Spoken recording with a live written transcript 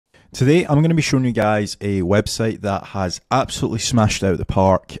Today, I'm going to be showing you guys a website that has absolutely smashed out the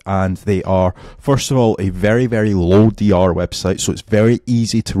park, and they are, first of all, a very, very low DR website, so it's very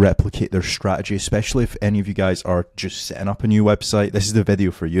easy to replicate their strategy, especially if any of you guys are just setting up a new website. This is the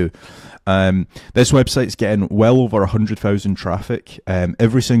video for you. This website's getting well over 100,000 traffic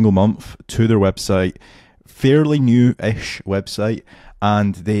every single month to their website. Fairly new-ish website,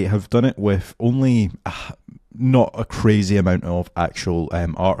 and they have done it with only not a crazy amount of actual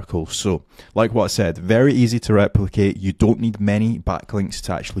articles. So like what I said, very easy to replicate. You don't need many backlinks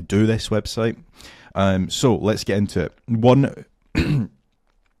to actually do this website. So let's get into it. One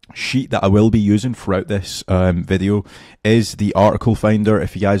sheet that I will be using throughout this video is the article finder.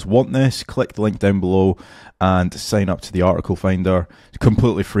 If you guys want this, click the link down below and sign up to the article finder. It's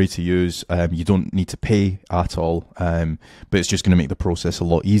completely free to use. You don't need to pay at all, but it's just going to make the process a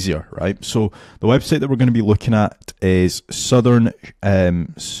lot easier, right? So the website that we're going to be looking at is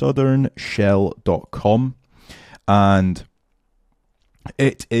southernshell.com, and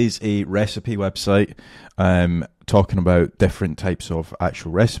it is a recipe website talking about different types of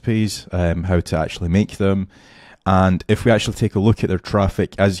actual recipes, how to actually make them. And if we actually take a look at their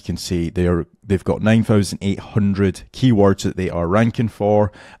traffic, as you can see, they've got 9,800 keywords that they are ranking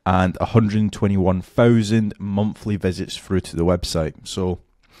for, and 121,000 monthly visits through to the website. So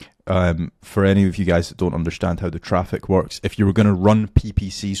for any of you guys that don't understand how the traffic works, if you were going to run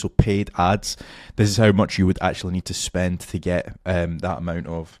PPC, so paid ads, this is how much you would actually need to spend to get that amount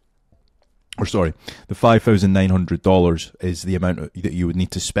of, or sorry, the $5,900 is the amount that you would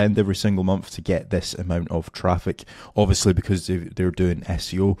need to spend every single month to get this amount of traffic. Obviously, because they're doing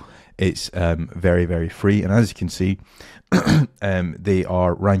SEO, it's very, very free. And as you can see, they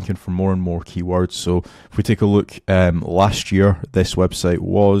are ranking for more and more keywords. So if we take a look, last year, this website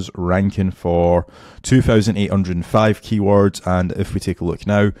was ranking for 2,805 keywords. And if we take a look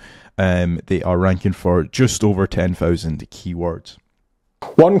now, they are ranking for just over 10,000 keywords.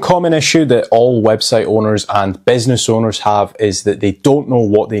 One common issue that all website owners and business owners have is that they don't know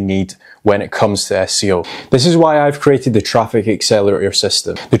what they need when it comes to SEO. This is why I've created the Traffic Accelerator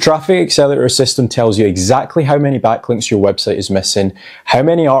system. The Traffic Accelerator system tells you exactly how many backlinks your website is missing, how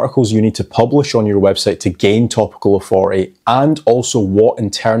many articles you need to publish on your website to gain topical authority, and also what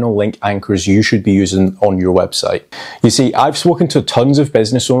internal link anchors you should be using on your website. You see, I've spoken to tons of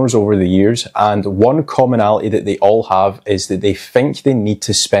business owners over the years, and one commonality that they all have is that they think they need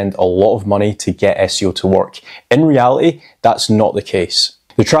to spend a lot of money to get SEO to work. In reality, that's not the case.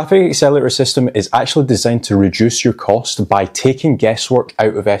 The Traffic Accelerator system is actually designed to reduce your cost by taking guesswork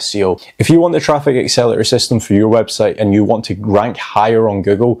out of SEO. If you want the Traffic Accelerator system for your website and you want to rank higher on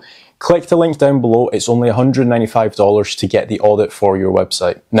Google, click the link down below. It's only $195 to get the audit for your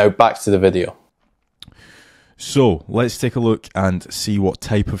website. Now back to the video. So let's take a look and see what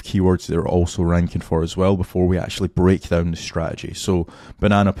type of keywords they're also ranking for as well before we actually break down the strategy. So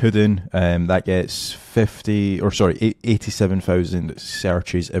banana pudding, that gets 87,000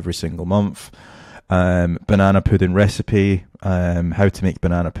 searches every single month. Banana pudding recipe, how to make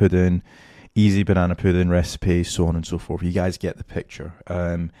banana pudding, easy banana pudding recipe, so on and so forth. You guys get the picture.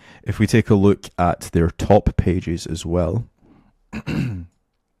 If we take a look at their top pages as well.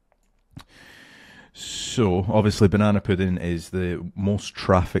 So obviously banana pudding is the most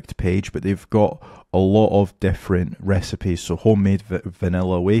trafficked page, but they've got a lot of different recipes. So homemade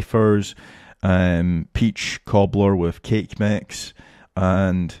vanilla wafers, peach cobbler with cake mix,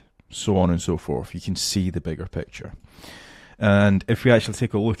 and so on and so forth. You can see the bigger picture. And if we actually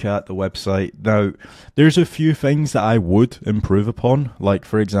take a look at the website, now there's a few things that I would improve upon. Like,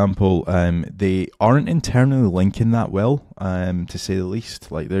 for example, they aren't internally linking that well, to say the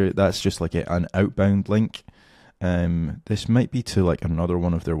least. Like, that's just like an outbound link. This might be to like another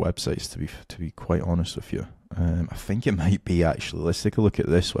one of their websites, to be quite honest with you. I think it might be actually. Let's take a look at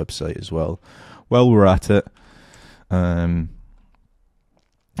this website as well while we're at it, and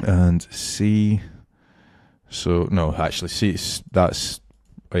see. So no, actually, see, that's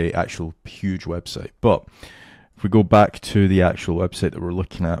a actual huge website. But if we go back to the actual website that we're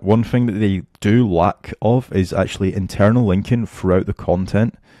looking at, one thing that they do lack of is actually internal linking throughout the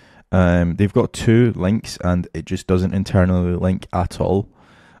content. They've got 2 links and it just doesn't internally link at all.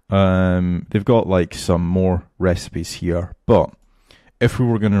 They've got like some more recipes here, but if we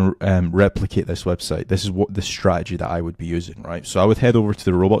were going to replicate this website, this is what the strategy that I would be using, right? So I would head over to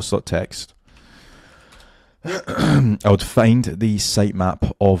the robots.txt. I would find the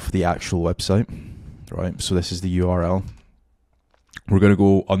sitemap of the actual website, right? So this is the URL. We're going to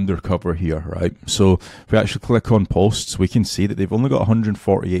go undercover here, right? So if we actually click on posts, we can see that they've only got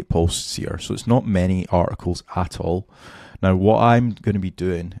 148 posts here. So it's not many articles at all. Now, what I'm going to be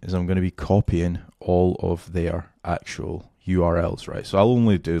doing is I'm going to be copying all of their actual URLs, right? So I'll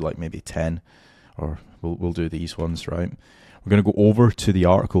only do like maybe 10, or we'll do these ones, right? We're going to go over to the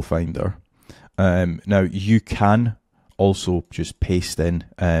article finder. Now, you can also just paste in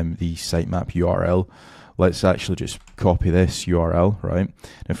the sitemap URL. Let's actually just copy this URL, right?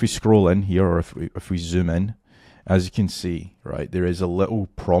 And if we scroll in here, or if we zoom in, as you can see, right, there is a little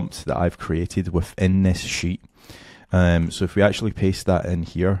prompt that I've created within this sheet. So if we actually paste that in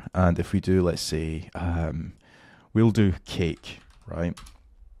here, and if we do, let's say, we'll do cake, right?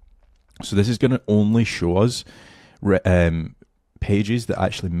 So this is going to only show us pages that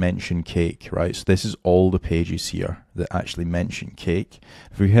actually mention cake, right? So this is all the pages here that actually mention cake.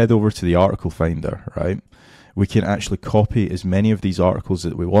 If we head over to the article finder, right, we can actually copy as many of these articles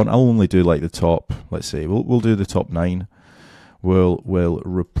that we want. I'll only do like the top, let's say, we'll do the top 9. We'll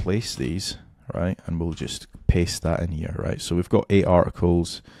replace these, right, and we'll just paste that in here, right? So we've got 8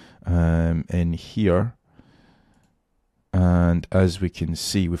 articles in here, and as we can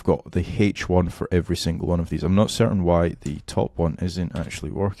see, we've got the H1 for every single one of these. I'm not certain why the top one isn't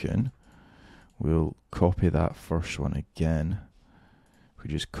actually working. We'll copy that first one again. We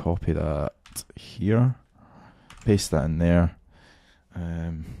just copy that here, paste that in there.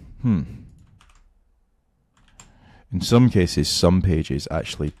 In some cases, some pages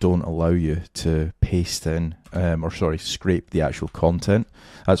actually don't allow you to paste in, scrape the actual content.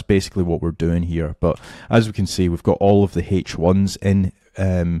 That's basically what we're doing here. But as we can see, we've got all of the H1s in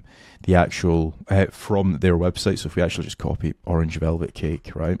the actual, from their website. So if we actually just copy Orange Velvet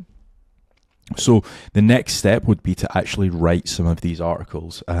Cake, right? So the next step would be to actually write some of these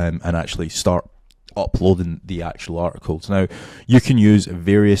articles and actually start uploading the actual articles. Now, you can use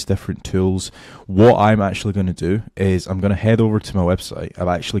various different tools. What I'm actually going to do is I'm going to head over to my website. I've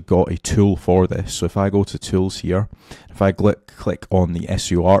actually got a tool for this. So if I go to tools here, if I click on the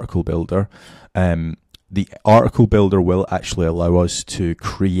SEO article builder, the article builder will actually allow us to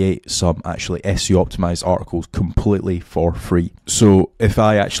create some actually SEO optimized articles completely for free. So if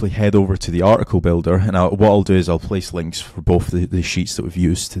I actually head over to the article builder, and what I'll do is I'll place links for both the sheets that we've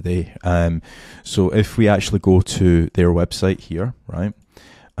used today. So if we actually go to their website here, right,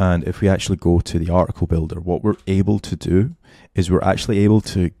 and if we actually go to the article builder, what we're able to do is we're actually able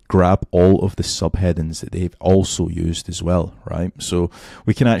to grab all of the subheadings that they've also used as well, right? So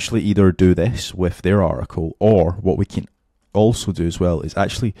we can actually either do this with their article, or what we can also do as well is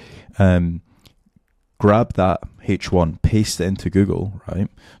actually grab that H1, paste it into Google, right?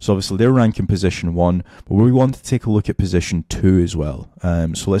 So obviously they're ranking position 1, but we want to take a look at position 2 as well.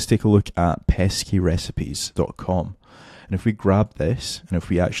 So let's take a look at peskyrecipes.com. And if we grab this, and if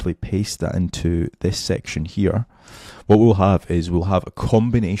we actually paste that into this section here, what we'll have is we'll have a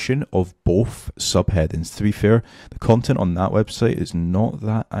combination of both subheadings. To be fair, the content on that website is not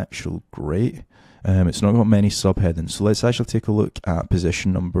that actual great. It's not got many subheadings. So let's actually take a look at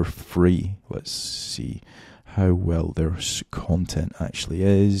position number 3. Let's see how well their content actually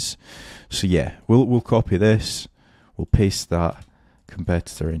is. So yeah, we'll copy this. We'll paste that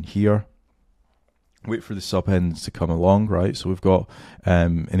competitor in here. Wait for the subheadings to come along, right? So we've got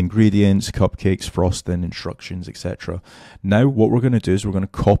ingredients, cupcakes, frosting, instructions, etc. Now what we're going to do is we're going to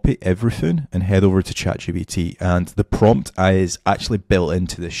copy everything and head over to ChatGPT, and the prompt is actually built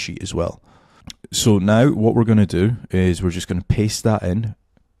into this sheet as well. So now what we're going to do is we're just going to paste that in,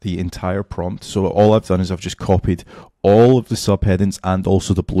 the entire prompt. So all I've done is I've just copied all of the subheadings and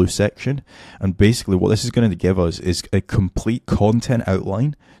also the blue section. And basically what this is going to give us is a complete content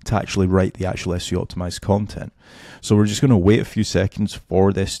outline to actually write the actual SEO optimized content. So we're just going to wait a few seconds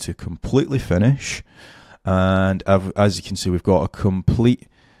for this to completely finish. And as you can see, we've got a complete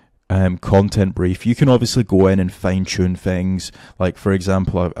content brief. You can obviously go in and fine tune things. Like for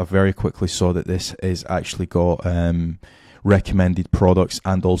example, I very quickly saw that this is actually got recommended products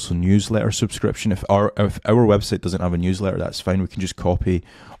and also newsletter subscription. If our website doesn't have a newsletter, that's fine. We can just copy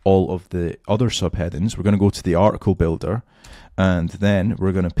all of the other subheadings. We're going to go to the article builder, and then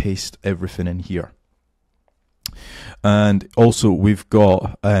we're going to paste everything in here. And also we've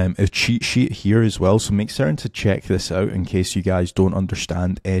got a cheat sheet here as well, so make certain to check this out in case you guys don't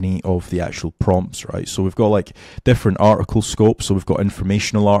understand any of the actual prompts, right? So we've got like different article scopes. So we've got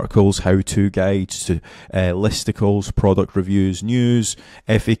informational articles, how-to guides, to listicles, product reviews, news,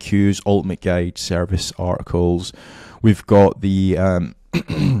 FAQs, ultimate guide, service articles. We've got the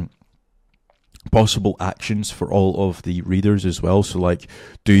possible actions for all of the readers as well. So like,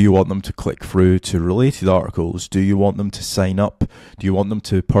 do you want them to click through to related articles? Do you want them to sign up? Do you want them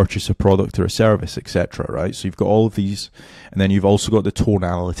to purchase a product or a service, etc., right? So you've got all of these, and then you've also got the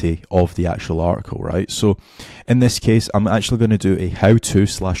tonality of the actual article, right? So in this case, I'm actually going to do a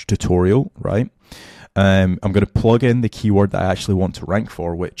how-to/tutorial, right? I'm going to plug in the keyword that I actually want to rank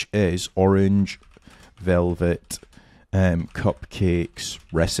for, which is orange velvet cupcakes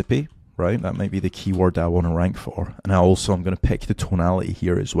recipe, right? That might be the keyword that I want to rank for. And I'm going to pick the tonality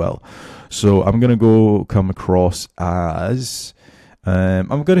here as well. So I'm going to come across as,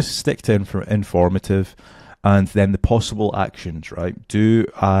 I'm going to stick to informative, and then the possible actions, right? Do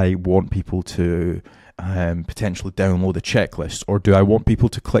I want people to potentially download a checklist, or do I want people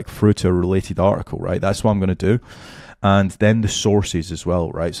to click through to a related article, right? That's what I'm going to do. And then the sources as well,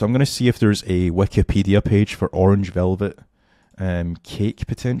 right? So I'm going to see if there's a Wikipedia page for orange velvet cake,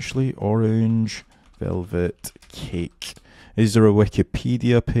 potentially. Orange velvet cake. Is there a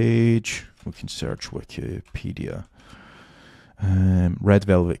Wikipedia page? We can search Wikipedia. Red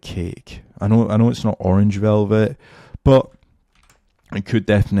velvet cake. I know it's not orange velvet, but it could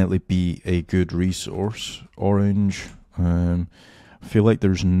definitely be a good resource. Orange. I feel like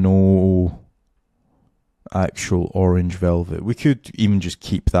there's no actual orange velvet. We could even just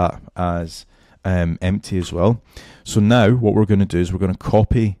keep that as empty as well. So now what we're going to do is we're going to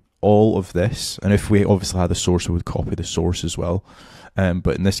copy all of this, and if we obviously had a source, we would copy the source as well,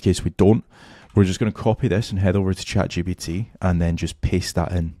 but in this case we don't. We're just going to copy this and head over to ChatGPT and then just paste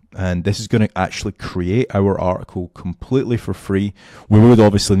that in. And this is going to actually create our article completely for free. We would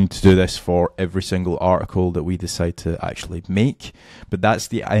obviously need to do this for every single article that we decide to actually make, but that's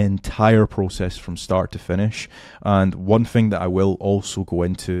the entire process from start to finish. And one thing that I will also go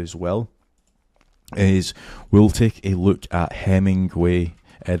into as well is we'll take a look at Hemingway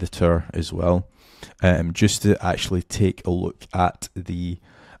editor as well, just to actually take a look at the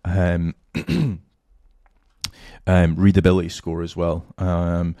readability score as well.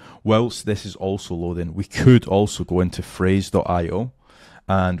 Whilst this is also loading, we could also go into phrase.io,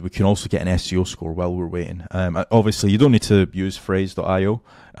 and we can also get an SEO score while we're waiting. Obviously you don't need to use phrase.io,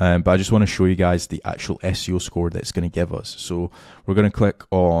 but I just want to show you guys the actual SEO score that it's going to give us. So we're going to click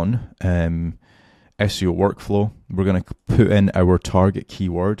on SEO workflow. We're going to put in our target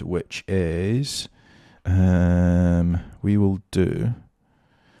keyword, which is we will do,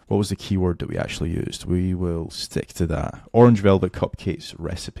 what was the keyword that we actually used? We will stick to that. Orange velvet cupcakes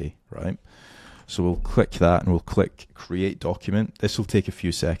recipe, right? So we'll click that and we'll click create document. This will take a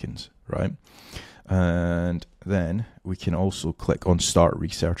few seconds, right? And then we can also click on start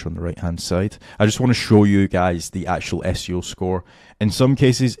research on the right hand side. I just want to show you guys the actual SEO score. In some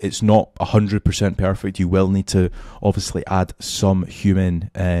cases it's not 100% perfect. You will need to obviously add some human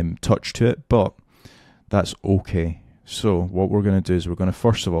touch to it, but that's okay. So what we're going to do is we're going to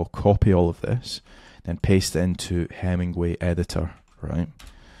first of all copy all of this, then paste it into Hemingway editor, right?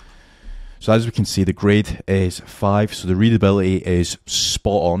 So as we can see, the grade is 5, so the readability is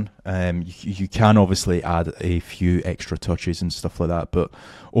spot on. You can obviously add a few extra touches and stuff like that, but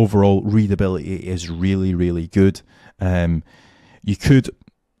overall readability is really, really good. You could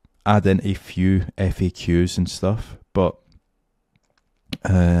add in a few FAQs and stuff, but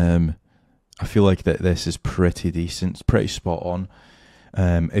I feel like that this is pretty decent, pretty spot on.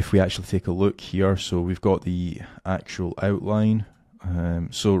 If we actually take a look here, so we've got the actual outline.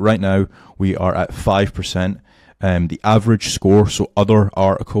 So right now we are at 5%. The average score, so other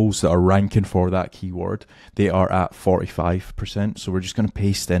articles that are ranking for that keyword, they are at 45%. So we're just going to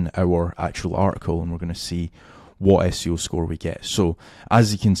paste in our actual article and we're going to see what SEO score we get. So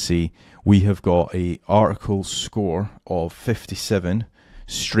as you can see, we have got a article score of 57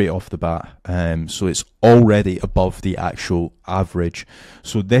 straight off the bat. So it's already above the actual average.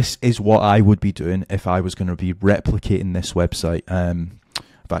 So this is what I would be doing if I was going to be replicating this website. I've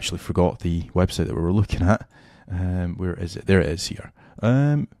actually forgot the website that we were looking at. Where is it? There it is here.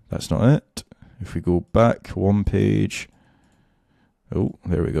 That's not it. If we go back one page. Oh,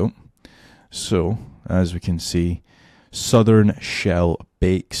 there we go. So as we can see, Southern Shell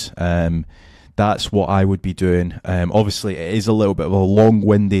Bakes. That's what I would be doing. Obviously, it is a little bit of a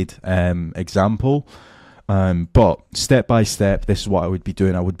long-winded example, but step by step, this is what I would be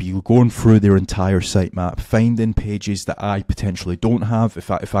doing. I would be going through their entire sitemap, finding pages that I potentially don't have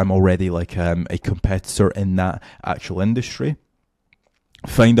if I'm already like a competitor in that actual industry.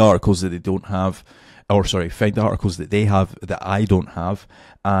 Find articles that they don't have, or sorry, find articles that they have that I don't have,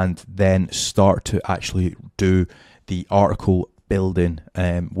 and then start to actually do the article building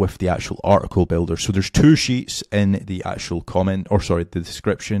with the actual article builder. So there's 2 sheets in the actual comment, or sorry, the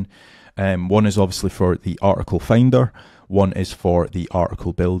description. One is obviously for the article finder, one is for the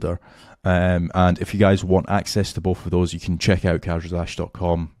article builder. And if you guys want access to both of those, you can check out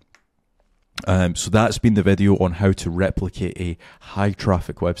casualdash.com. So that's been the video on how to replicate a high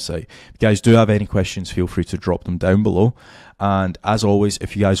traffic website. If you guys do have any questions, feel free to drop them down below. And as always,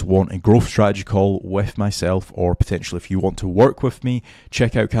 if you guys want a growth strategy call with myself, or potentially if you want to work with me,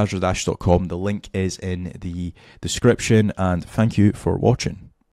 check out casualdash.com. The link is in the description, and thank you for watching.